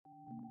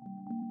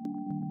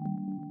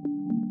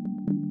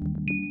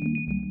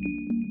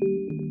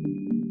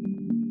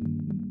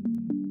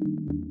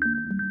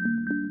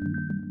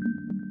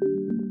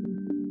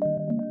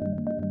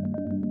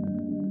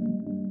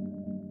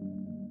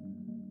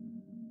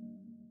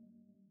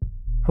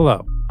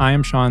Hello, I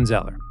am Sean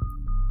Zeller.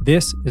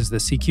 This is the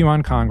CQ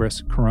on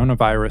Congress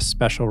Coronavirus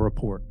Special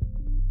Report.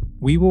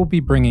 We will be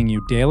bringing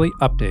you daily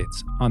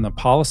updates on the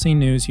policy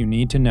news you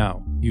need to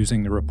know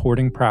using the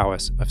reporting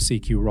prowess of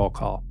CQ Roll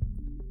Call.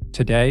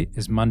 Today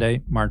is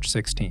Monday, March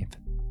 16th.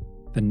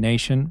 The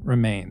nation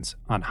remains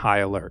on high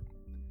alert.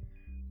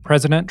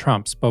 President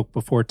Trump spoke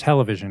before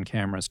television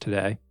cameras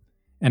today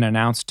and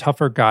announced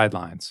tougher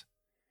guidelines.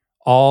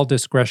 All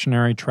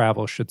discretionary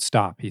travel should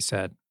stop, he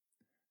said.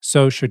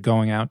 So should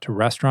going out to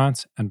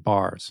restaurants and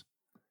bars.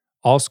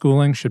 All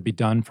schooling should be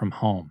done from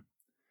home.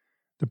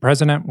 The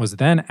president was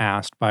then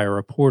asked by a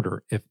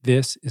reporter if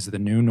this is the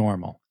new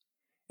normal,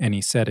 and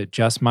he said it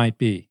just might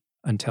be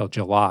until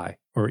July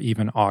or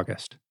even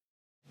August.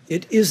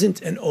 It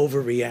isn't an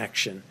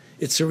overreaction.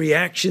 It's a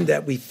reaction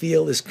that we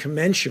feel is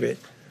commensurate,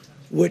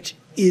 which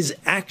is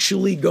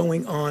actually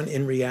going on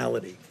in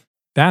reality.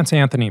 That's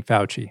Anthony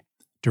Fauci,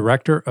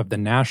 director of the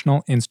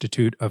National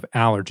Institute of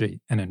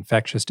Allergy and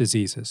Infectious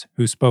Diseases,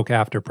 who spoke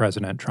after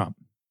President Trump.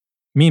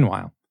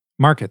 Meanwhile,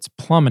 markets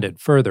plummeted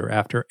further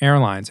after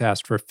airlines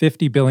asked for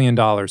 $50 billion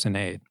in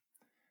aid.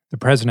 The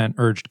president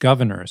urged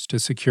governors to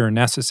secure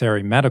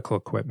necessary medical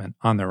equipment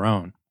on their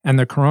own, and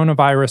the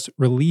coronavirus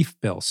relief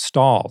bill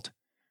stalled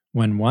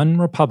when one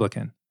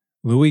Republican,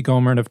 Louis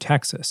Gohmert of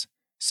Texas,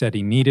 said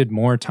he needed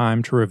more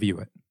time to review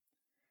it.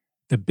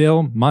 The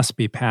bill must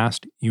be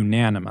passed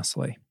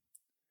unanimously.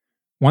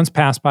 Once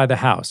passed by the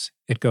House,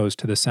 it goes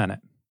to the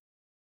Senate.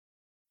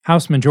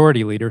 House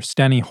Majority Leader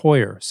Steny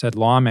Hoyer said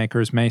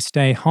lawmakers may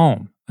stay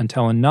home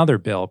until another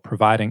bill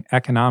providing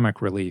economic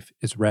relief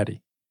is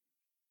ready.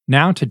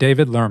 Now to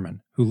David Lerman,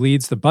 who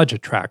leads the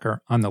budget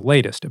tracker on the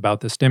latest about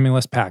the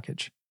stimulus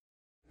package.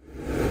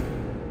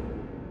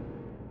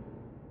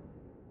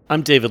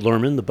 I'm David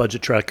Lerman, the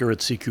budget tracker at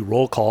CQ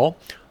Roll Call.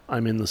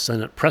 I'm in the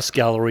Senate press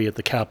gallery at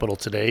the Capitol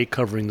today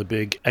covering the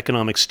big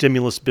economic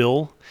stimulus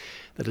bill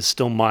that is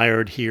still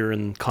mired here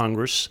in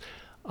Congress.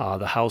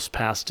 The House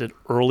passed it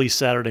early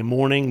Saturday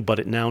morning, but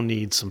it now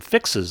needs some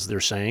fixes, they're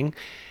saying,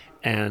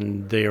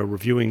 and they are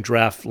reviewing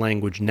draft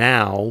language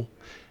now.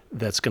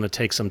 That's going to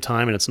take some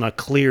time, and it's not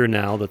clear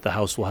now that the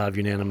House will have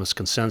unanimous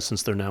consent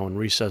since they're now in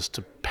recess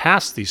to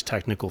pass these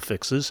technical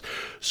fixes.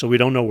 So we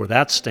don't know where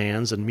that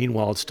stands, and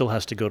meanwhile, it still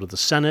has to go to the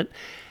Senate.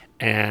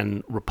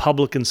 And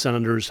Republican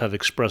senators have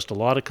expressed a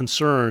lot of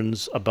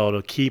concerns about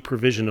a key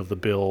provision of the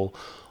bill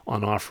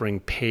on offering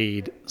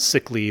paid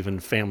sick leave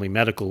and family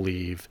medical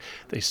leave.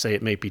 They say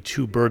it may be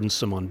too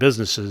burdensome on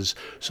businesses,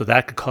 so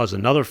that could cause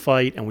another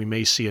fight, and we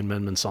may see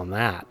amendments on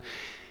that.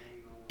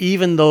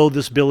 Even though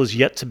this bill is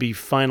yet to be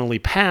finally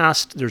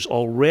passed, there's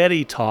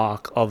already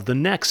talk of the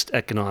next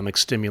economic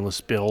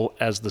stimulus bill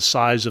as the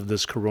size of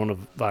this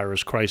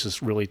coronavirus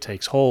crisis really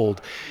takes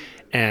hold.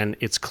 And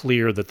it's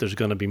clear that there's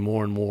going to be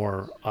more and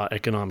more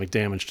economic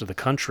damage to the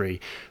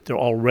country. They're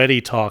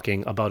already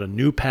talking about a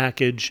new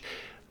package.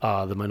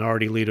 The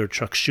minority leader,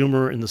 Chuck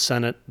Schumer in the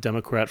Senate,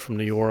 Democrat from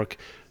New York,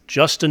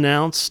 just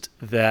announced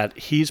that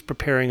he's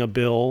preparing a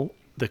bill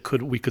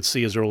that we could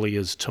see as early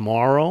as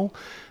tomorrow.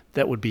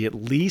 That would be at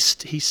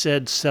least, he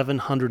said,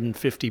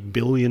 $750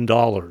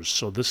 billion.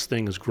 So this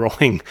thing is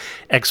growing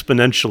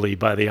exponentially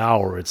by the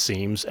hour, it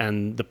seems.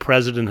 And the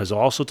president has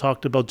also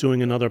talked about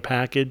doing another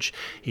package.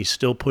 He's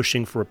still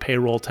pushing for a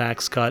payroll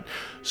tax cut.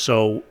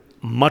 So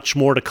much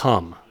more to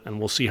come. And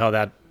we'll see how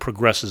that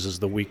progresses as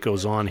the week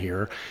goes on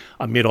here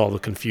amid all the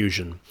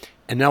confusion.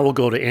 And now we'll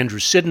go to Andrew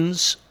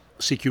Siddons,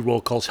 CQ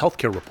Roll Call's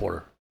healthcare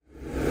reporter.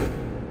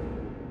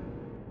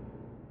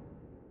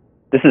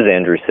 This is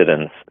Andrew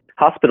Siddons.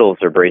 Hospitals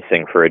are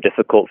bracing for a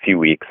difficult few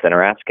weeks and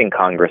are asking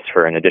Congress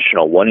for an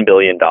additional $1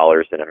 billion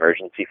in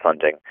emergency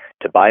funding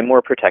to buy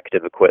more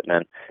protective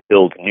equipment,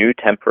 build new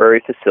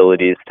temporary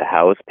facilities to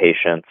house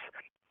patients,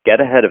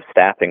 get ahead of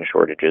staffing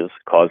shortages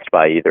caused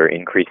by either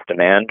increased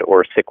demand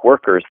or sick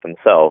workers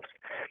themselves,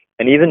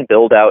 and even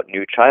build out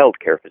new child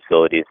care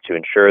facilities to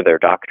ensure their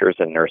doctors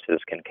and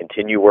nurses can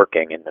continue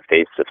working in the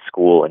face of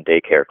school and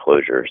daycare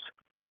closures.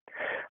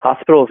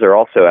 Hospitals are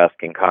also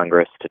asking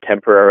Congress to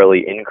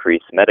temporarily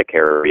increase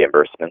Medicare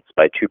reimbursements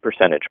by 2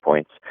 percentage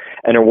points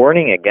and are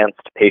warning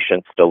against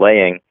patients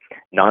delaying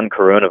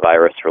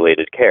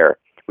non-coronavirus-related care,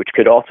 which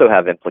could also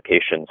have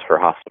implications for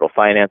hospital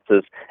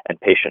finances and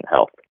patient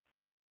health.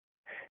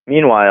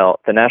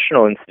 Meanwhile, the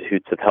National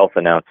Institutes of Health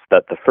announced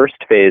that the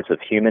first phase of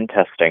human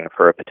testing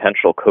for a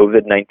potential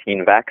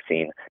COVID-19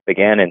 vaccine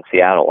began in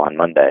Seattle on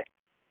Monday.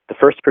 The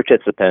first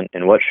participant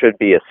in what should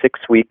be a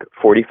 6-week,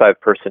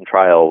 45-person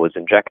trial was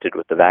injected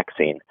with the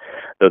vaccine,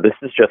 though this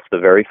is just the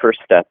very first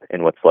step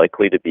in what's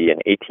likely to be an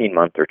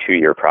 18-month or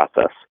 2-year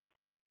process.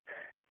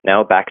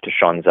 Now back to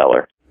Sean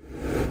Zeller.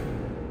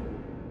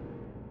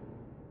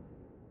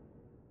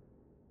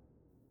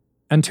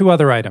 And 2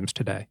 other items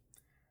today.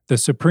 The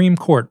Supreme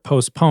Court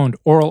postponed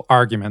oral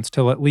arguments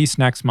till at least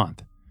next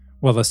month,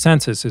 while the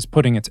census is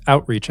putting its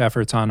outreach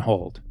efforts on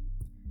hold.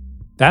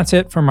 That's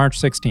it for March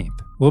 16th.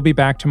 We'll be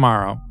back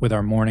tomorrow with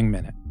our Morning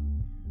Minute.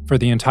 For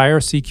the entire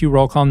CQ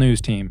Roll Call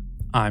News team,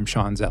 I'm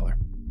Sean Zeller.